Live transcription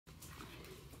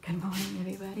Good morning,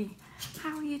 everybody.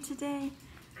 How are you today?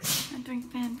 I'm doing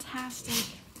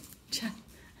fantastic.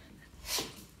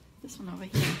 This one over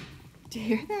here. Do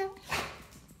you hear that?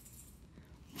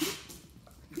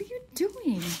 What are you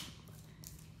doing?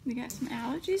 You got some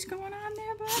allergies going on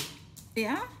there, bud?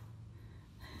 Yeah?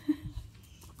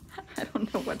 I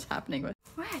don't know what's happening with.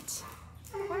 What?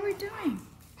 What are we doing?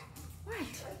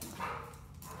 What?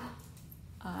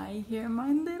 I hear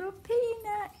my little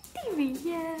peanut. There he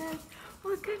is.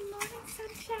 Well, good morning,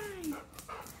 sunshine.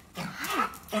 Hi.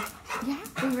 Yeah,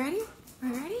 we ready? We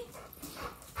ready?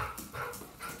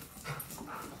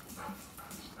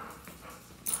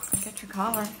 I got your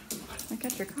collar. I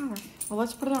got your collar. Well,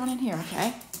 let's put it on in here,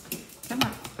 okay? Come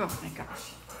on. Oh my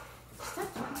gosh.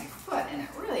 Stepped on my foot and it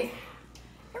really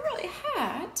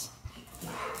had.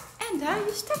 And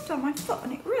you stepped on my foot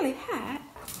and it really had.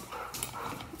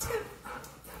 Let's go.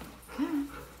 Come on.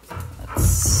 Let's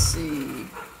see.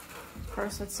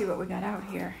 First, let's see what we got out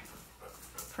here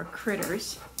for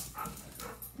critters.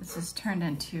 This has turned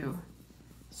into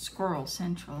Squirrel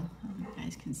Central. You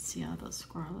guys can see all those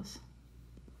squirrels.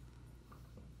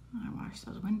 I washed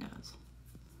those windows.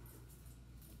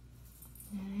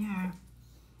 There they are.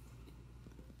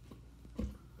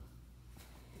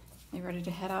 You ready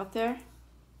to head out there?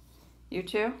 You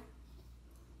two?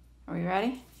 Are we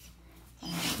ready?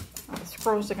 The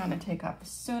squirrels are gonna take up as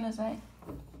soon as I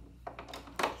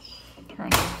turn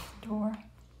the door.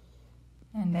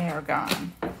 And they are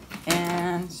gone.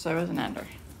 And so is an ender.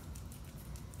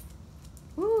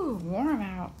 Ooh, warm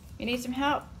out. You need some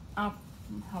help? I'll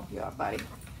help you out, buddy.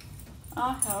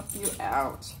 I'll help you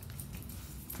out.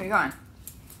 Where you going?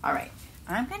 All right,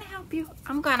 I'm gonna help you.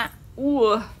 I'm gonna,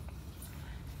 ooh.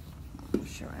 I'm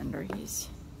sure Ender, he's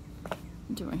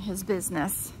doing his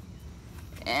business.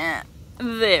 And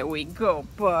there we go,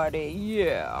 buddy,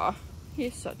 yeah.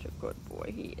 He's such a good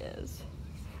boy, he is.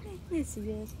 Yes, he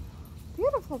is.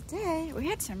 Beautiful day. We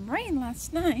had some rain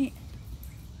last night.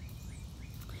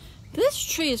 This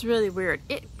tree is really weird.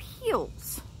 It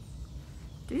peels.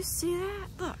 Do you see that?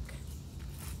 Look.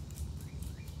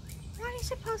 Why do you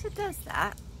suppose it does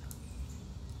that?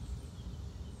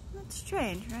 That's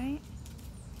strange, right?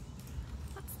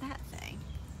 What's that thing?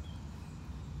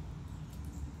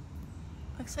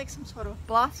 Looks like some sort of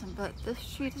blossom, but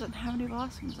this tree doesn't have any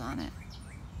blossoms on it.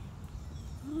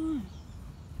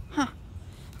 Huh.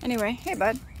 Anyway, hey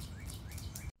bud.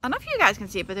 I don't know if you guys can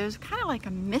see it, but there's kind of like a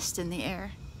mist in the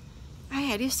air. Oh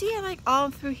yeah, do you see it like all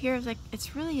through here? It's like,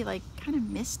 it's really like kind of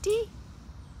misty.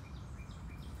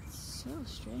 It's so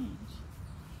strange.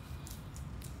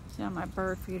 See how my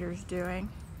bird feeder's doing.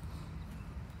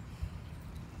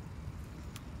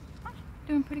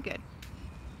 Doing pretty good.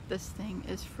 This thing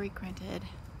is frequented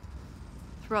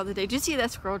throughout the day. Do you see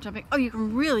that squirrel jumping? Oh, you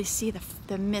can really see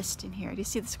the mist in here. Do you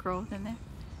see the squirrel in there?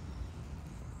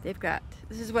 They've got,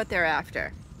 this is what they're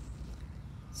after.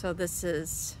 So this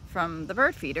is from the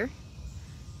bird feeder,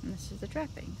 and this is the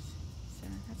trappings. So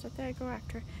that's what they go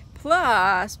after.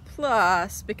 Plus,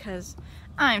 because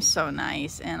I'm so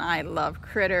nice and I love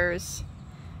critters,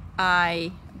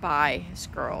 I buy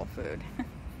squirrel food.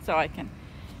 So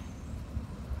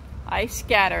I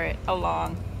scatter it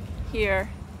along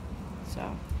here.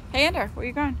 So, hey Ender, where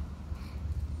you going?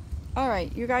 All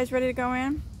right, you guys ready to go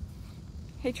in?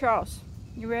 Hey Charles,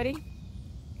 you ready?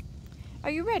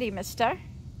 Are you ready, mister?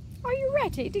 Are you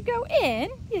ready to go in?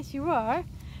 Yes, you are.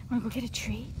 Wanna go get a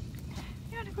treat?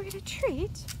 You wanna go get a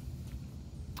treat?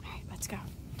 All right, let's go.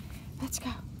 Let's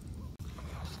go.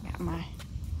 Got my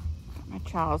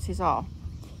Charles, he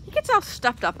gets all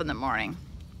stuffed up in the morning.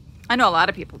 I know a lot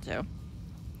of people do.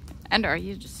 Ender,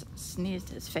 you just sneezed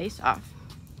his face off.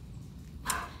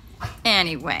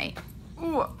 Anyway.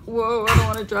 Whoa, I don't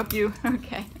want to drop you.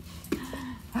 Okay.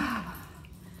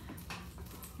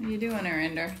 What are you doing there,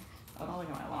 Ender? Oh, don't look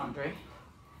at my laundry.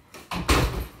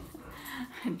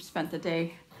 I spent the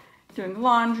day doing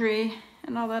laundry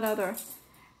and all that other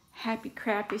happy,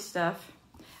 crappy stuff.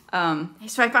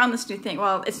 So I found this new thing.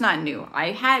 Well, it's not new.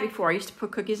 I had it before. I used to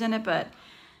put cookies in it, but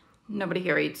nobody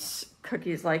here eats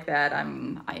cookies like that.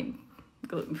 I'm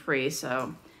gluten-free,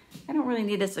 so I don't really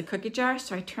need this as a cookie jar,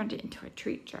 so I turned it into a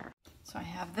treat jar. So I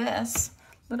have this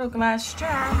little glass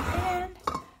jar, and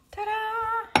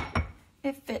ta-da!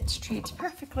 It fits treats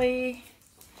perfectly,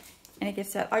 and it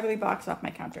gets that ugly box off my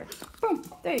counter. Boom,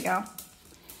 there you go.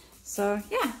 So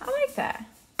yeah, I like that.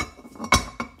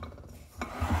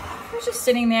 I was just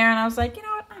sitting there, and I was like, you know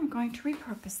what? I'm going to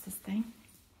repurpose this thing.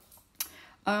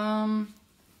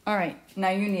 All right,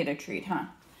 now you need a treat, huh?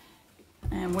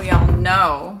 And we all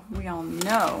know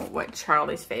what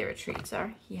Charlie's favorite treats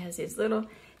are. He has these little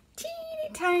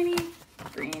teeny tiny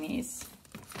greenies.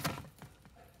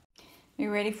 Are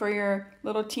you ready for your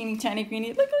little teeny tiny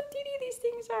greenie? Look how teeny these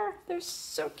things are. They're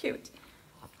so cute.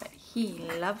 But he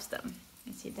loves them.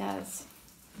 Yes, he does.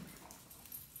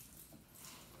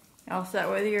 All set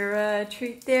with your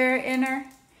treat there, Inner?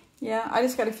 Yeah, I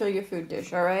just got to fill your food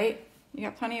dish, all right? You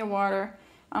got plenty of water.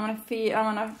 I'm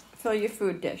gonna fill your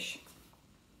food dish.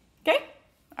 Okay?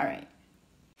 All right.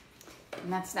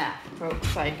 And that's that,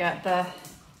 folks. I got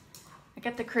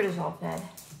the critters all fed.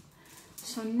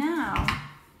 So now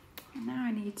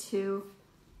I need to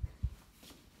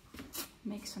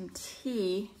make some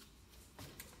tea.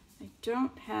 I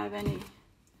don't have any.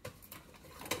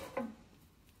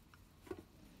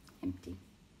 Empty.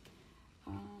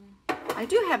 I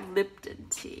do have Lipton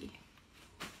tea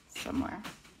somewhere.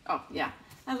 Oh yeah,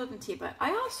 I have Lipton tea, but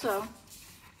I also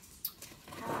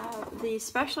have the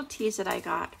special teas that I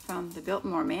got from the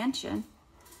Biltmore Mansion.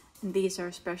 And these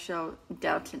are special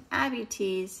Downton Abbey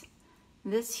teas.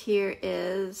 This here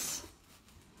is,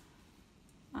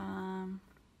 oh,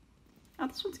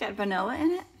 this one's got vanilla in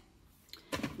it.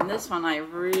 And this one I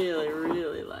really,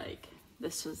 really like.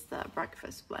 This was the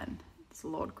breakfast blend. It's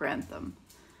Lord Grantham.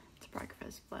 It's a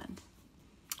breakfast blend.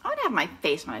 I would have my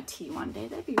face on a tea one day.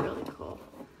 That'd be really cool.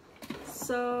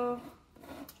 So,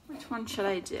 which one should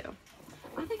I do?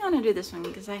 I think I'm gonna do this one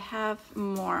because I have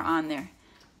more on there.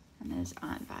 And there's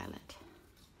Aunt Violet.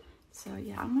 So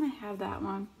yeah, I'm gonna have that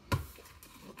one.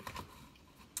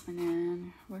 And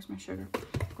then, where's my sugar?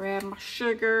 Grab my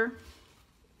sugar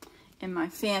in my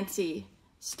fancy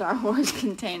Star Wars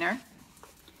container.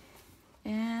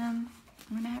 And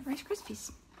I'm gonna have Rice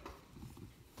Krispies.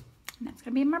 And that's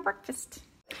gonna be my breakfast.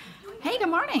 Hey, good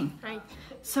morning. Hi.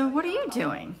 So what are you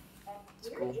doing?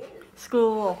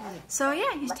 School. So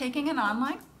yeah, he's taking an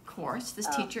online course. This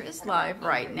teacher is live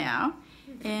right now.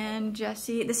 And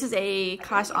Jesse, this is a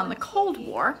class on the Cold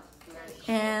War.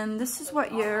 And this is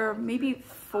what, you're maybe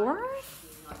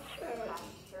fourth?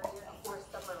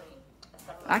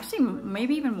 Actually,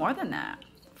 maybe even more than that.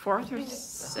 Fourth or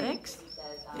sixth?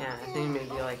 Yeah, I think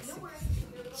maybe like 6.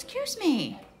 Excuse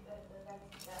me.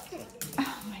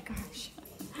 Oh my gosh.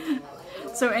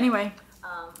 So anyway,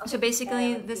 so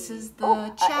basically this is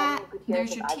the chat.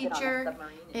 There's your teacher.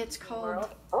 It's called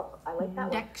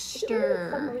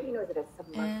Dexter.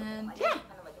 And yeah,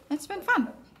 it's been fun.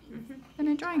 Been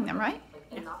enjoying them, right?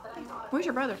 Yeah. Where's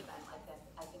your brother?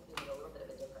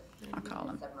 I'll call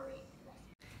him.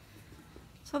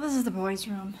 So this is the boys'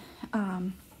 room.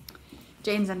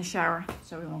 Jane's in the shower,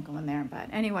 so we won't go in there. But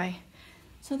anyway,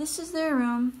 so this is their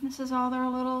room. This is all their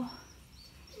little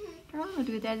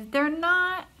doodads.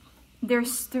 They're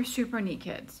super neat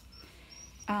kids.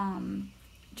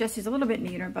 Jesse's a little bit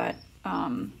neater, but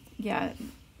yeah,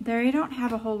 they don't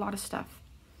have a whole lot of stuff.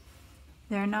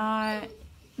 They're not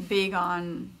big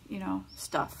on, you know,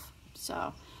 stuff.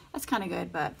 So that's kind of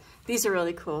good, but these are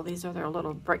really cool. These are their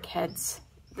little brick heads.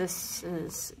 This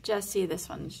is Jesse, this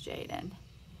one's Jaden.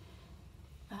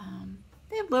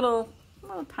 They have little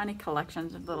tiny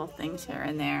collections of little things here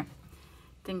and there.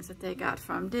 Things that they got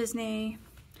from Disney.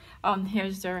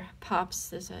 Here's their pops.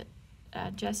 There's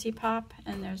a Jesse pop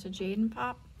and there's a Jaden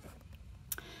pop.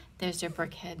 There's their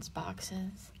brick heads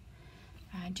boxes.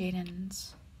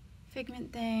 Jaden's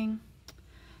Figment thing.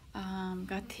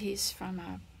 Got these from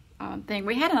a thing.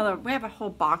 We have a whole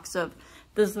box of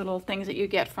those little things that you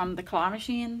get from the claw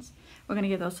machines. We're gonna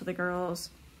give those to the girls.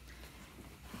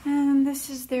 And this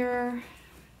is their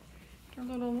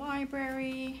little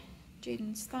library.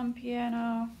 Jaden's thumb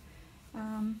piano.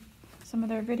 Some of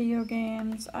their video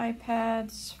games,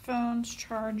 iPads, phones,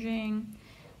 charging,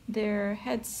 their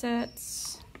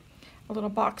headsets, a little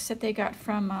box that they got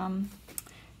from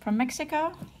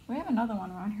Mexico. We have another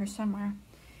one around here somewhere.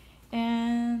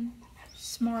 And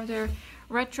some more of their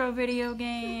retro video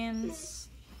games.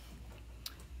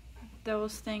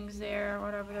 Those things there,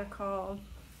 whatever they're called.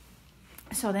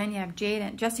 So then you have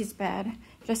Jaden, Jesse's bed.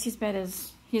 Jesse's bed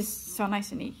he's so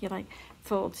nice and neat. He like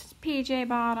folds his PJ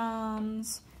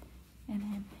bottoms. And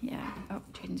then, yeah, oh,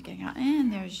 Jaden's getting out.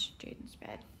 And there's Jaden's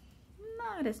bed.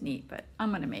 Not as neat, but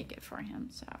I'm gonna make it for him,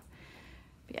 so.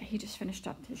 But yeah, he just finished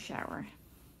up his shower.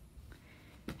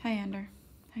 Hi, Ender.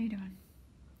 How you doing?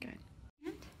 Good.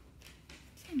 And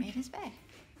he made his bed.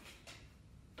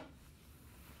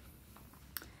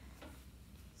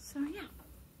 So, yeah.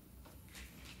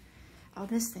 Oh,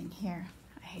 this thing here.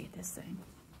 I hate this thing.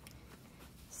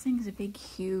 This thing's a big,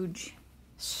 huge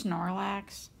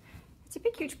Snorlax. It's a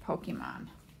big, huge Pokemon.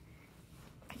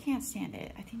 I can't stand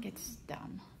it. I think it's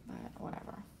dumb, but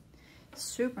whatever.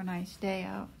 Super nice day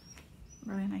out.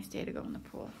 Really nice day to go in the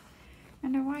pool.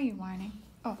 Ender, why are you whining?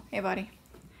 Oh, hey, buddy.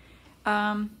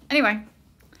 Anyway,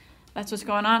 that's what's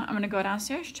going on. I'm going to go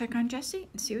downstairs, check on Jesse,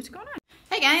 and see what's going on.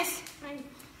 guys. Hi.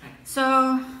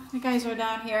 So you guys are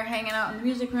down here hanging out in the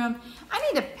music room. I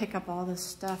need to pick up all this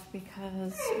stuff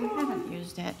because we haven't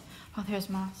used it. Oh, there's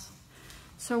Moss.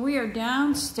 So we are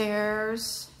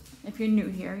downstairs. If you're new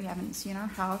here, you haven't seen our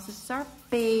house. This is our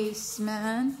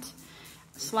basement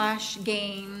 /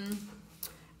 game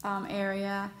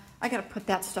area. I gotta put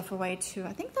that stuff away too.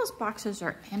 I think those boxes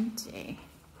are empty.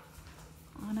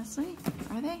 Honestly,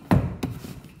 are they?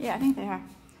 Yeah, I think they are.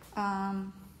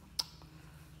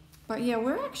 But yeah,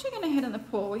 we're actually gonna hit in the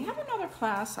pool. We have another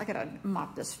class. I gotta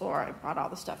mop this floor. I brought all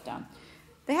the stuff down.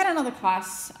 They had another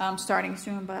class starting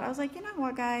soon, but I was like, you know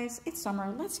what, guys? It's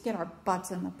summer. Let's get our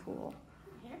butts in the pool.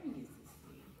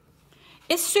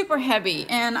 It's super heavy,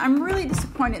 and I'm really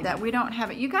disappointed that we don't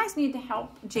have it. You guys need to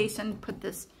help Jason put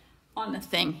this on the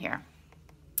thing here.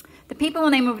 The people,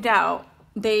 when they moved out,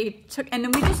 they took, and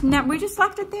then we just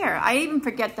left it there. I even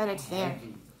forget that it's there.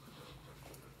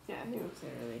 Yeah, I think it's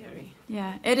really heavy.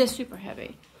 Yeah, it is super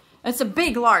heavy. It's a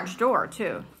big, large door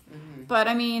too. Mm-hmm. But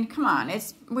I mean, come on,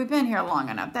 we've been here long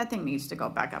enough. That thing needs to go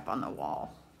back up on the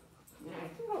wall. Yeah, I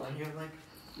think I'll hear like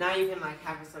now you can like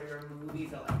have us on your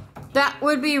movies or like. That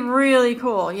would be really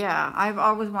cool. Yeah, I've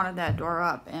always wanted that door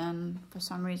up, and for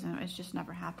some reason, it's just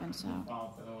never happened. So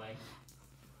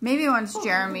maybe once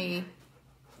Jeremy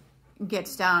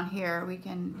gets down here, he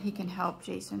can help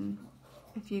Jason.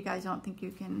 If you guys don't think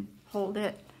you can hold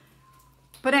it.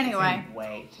 But anyway,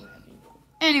 Way too heavy.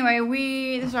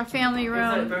 Anyway, this is our family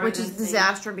room, which is a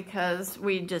disaster because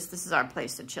this is our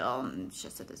place to chill, and it's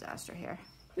just a disaster here.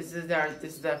 This is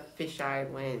the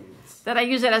fisheye lens. That I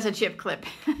use it as a chip clip.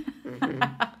 Mm-hmm.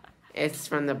 It's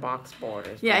from the box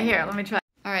borders. Yeah, here, let me try.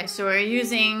 All right, so we're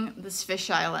using this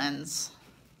fisheye lens.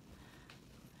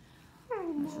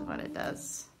 This is what it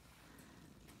does.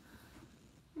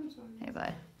 Hey,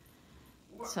 bud.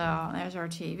 So there's our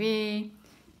TV.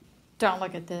 Don't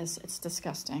look at this. It's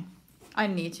disgusting. I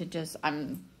need to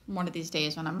one of these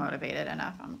days when I'm motivated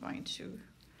enough, I'm going to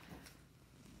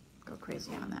go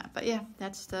crazy on that. But yeah,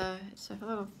 it's a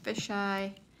little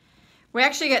fisheye. We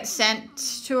actually got sent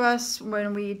to us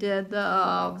when we did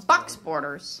the box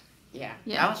borders. Yeah,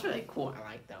 yeah. That was really cool.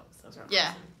 I like those. Those are yeah.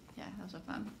 awesome. Yeah, those are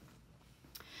fun.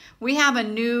 We have a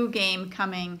new game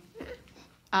coming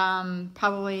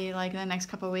probably like in the next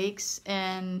couple of weeks,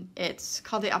 and it's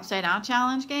called the Upside Down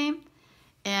Challenge game.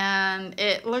 And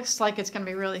it looks like it's going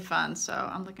to be really fun, so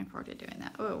I'm looking forward to doing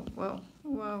that. Whoa, whoa,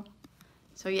 whoa.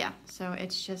 So yeah, so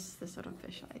it's just this little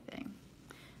fisheye thing.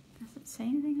 Does it say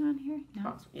anything on here?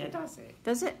 No. Yeah, it does say.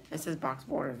 Does it? It says box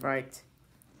borders, right?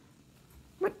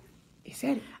 What? It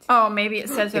said it. Oh, maybe it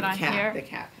says it on cap, here. The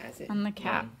cap has it. On the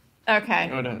cap.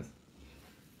 Okay. Oh, it does.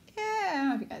 Yeah, I don't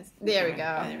know if you guys. There we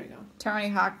go. Oh, there we go. Tony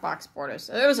Hawk box borders.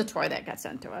 So there was a toy that got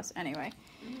sent to us anyway.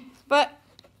 But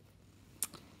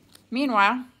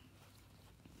meanwhile,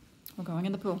 we're going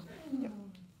in the pool. Yep.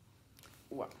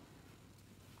 Wow.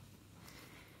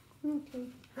 Okay.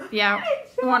 Yeah,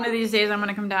 one of these days I'm going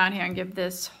to come down here and give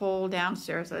this whole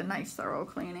downstairs a nice thorough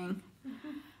cleaning.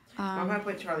 I'm going to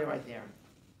put Charlie right there.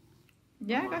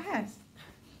 Yeah, go ahead.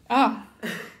 Oh.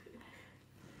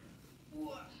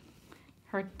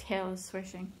 Her tail is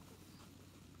swishing.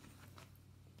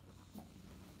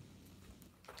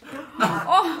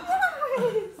 Oh!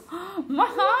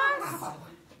 Moss!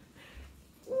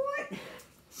 What?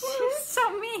 She's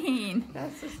so mean.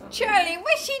 That's just so Charlie,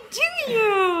 what she do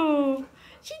you?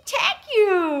 She attack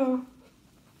you.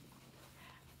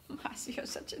 Moss, you're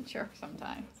such a jerk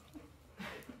sometimes.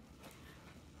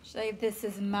 Say, this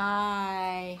is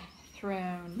my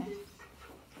throne.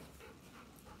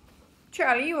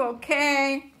 Charlie, you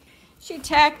okay? She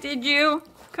tacted you.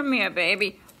 Come here,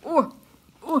 baby. Ooh,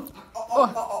 ooh, ooh.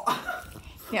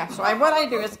 Yeah, so what I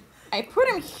do is I put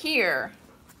him here.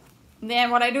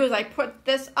 Then what I do is I put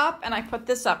this up and I put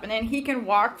this up. And then he can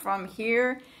walk from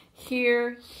here,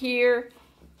 here, here,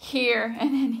 here.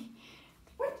 And then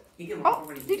What? He can walk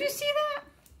over to did you see that?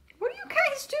 What are you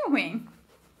guys doing?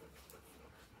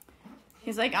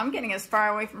 He's like, I'm getting as far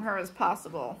away from her as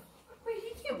possible. Wait,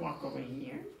 he can't walk over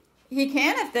here. He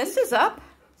can if this is up.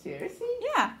 Seriously?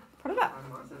 Yeah, put it up. I'm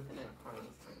not something that part of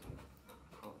this thing.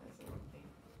 Oh, that's the wrong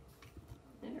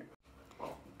thing. There.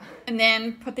 Oh. And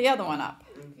then put the other one up.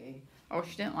 Okay. Oh,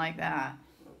 she didn't like that.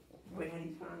 Wait, how do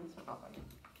you turn this off?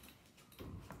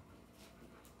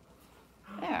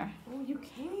 There. Oh, you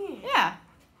can. Yeah.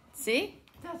 See?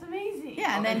 That's amazing.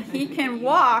 Yeah, and then he can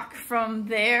walk from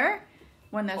there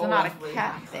when there's not a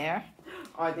cat there.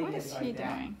 Oh, I think What it's is like he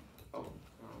that. doing? Oh,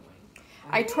 wait.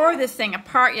 I tore this thing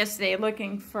apart yesterday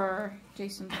looking for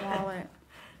Jason's wallet.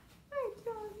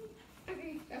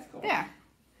 Okay, that's cool. There.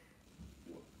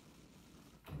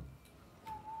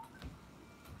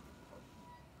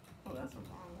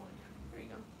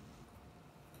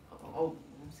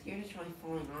 scared it's really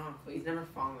falling off, but he's never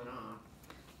fallen off.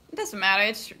 It doesn't matter.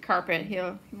 It's carpet. He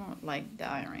won't like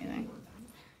die or anything.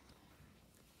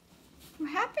 What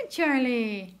happened,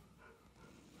 Charlie?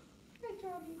 Hi,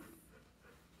 Charlie.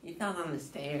 He fell down the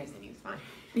stairs and he was fine.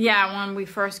 Yeah, when we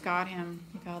first got him,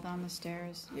 he fell down the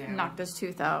stairs. Yeah. Knocked his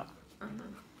tooth out. Uh-huh.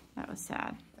 That was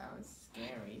sad. That was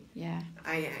scary. Yeah.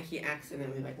 He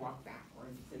accidentally like walked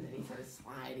backwards and then he started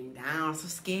sliding down. So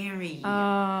scary. Oh.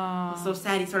 It was so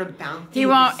sad. He started bouncing. He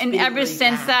won't, and spinning ever really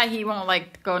since fast. that, he won't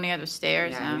like go near the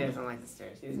stairs. Yeah, he doesn't like the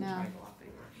stairs. He doesn't No. try to go up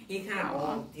anymore. He's kind of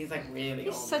old. He's like really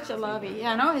He's old. such now, a so lovey. he's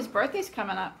Yeah, I know his birthday's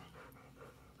coming up.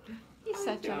 He's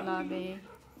such a lovey.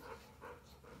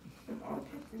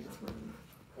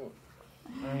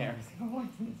 Oh, yeah,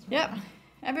 everyone's in this room. Yep.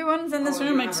 Everyone's in this Oh,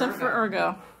 room you have except for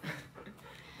Urgo.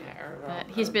 Yeah, Urgo. But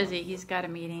he's busy. He's got a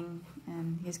meeting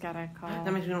and he's got a call.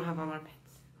 That means we don't have all our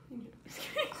pets.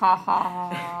 Ha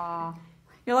ha.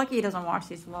 You're lucky he doesn't watch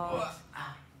these vlogs.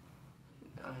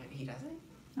 He doesn't?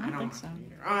 I don't think so.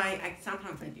 Either. Oh, I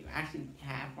sometimes I do. I actually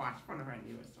have watched one of our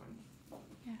newest ones.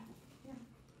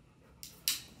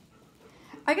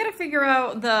 I gotta figure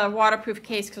out the waterproof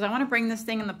case because I want to bring this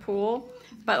thing in the pool.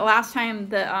 But last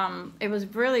time it was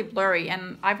really blurry,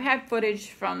 and I've had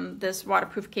footage from this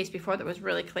waterproof case before that was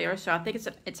really clear. So I think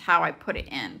it's how I put it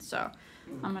in. So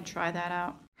I'm gonna try that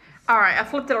out. All right, I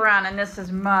flipped it around, and this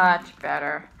is much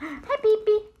better. Hi,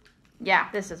 Beep. Yeah,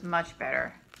 this is much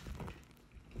better.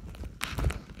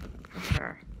 For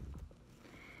sure.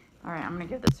 All right, I'm gonna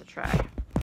give this a try.